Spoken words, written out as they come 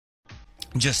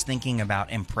just thinking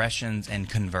about impressions and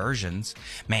conversions.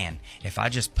 Man, if I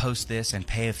just post this and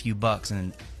pay a few bucks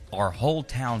and our whole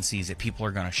town sees it, people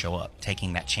are going to show up,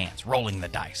 taking that chance, rolling the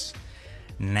dice.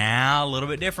 Now, a little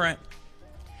bit different.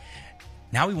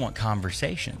 Now we want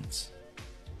conversations.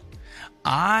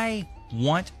 I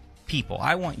want people.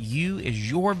 I want you as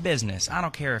your business. I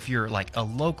don't care if you're like a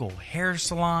local hair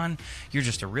salon, you're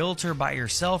just a realtor by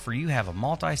yourself, or you have a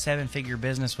multi-seven-figure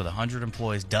business with 100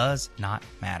 employees. Does not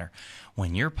matter.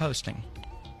 When you're posting,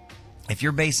 if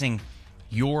you're basing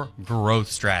your growth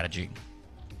strategy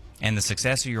and the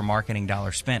success of your marketing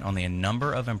dollar spent on the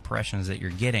number of impressions that you're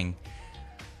getting,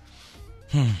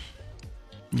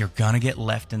 you're going to get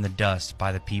left in the dust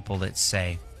by the people that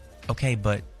say, okay,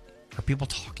 but are people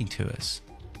talking to us?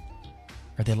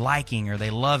 Are they liking? Are they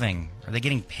loving? Are they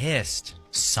getting pissed?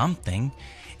 Something,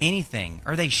 anything.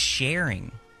 Are they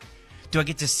sharing? Do I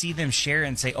get to see them share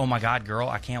and say, oh my God, girl,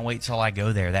 I can't wait till I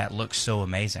go there. That looks so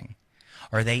amazing.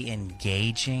 Are they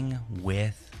engaging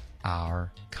with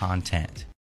our content?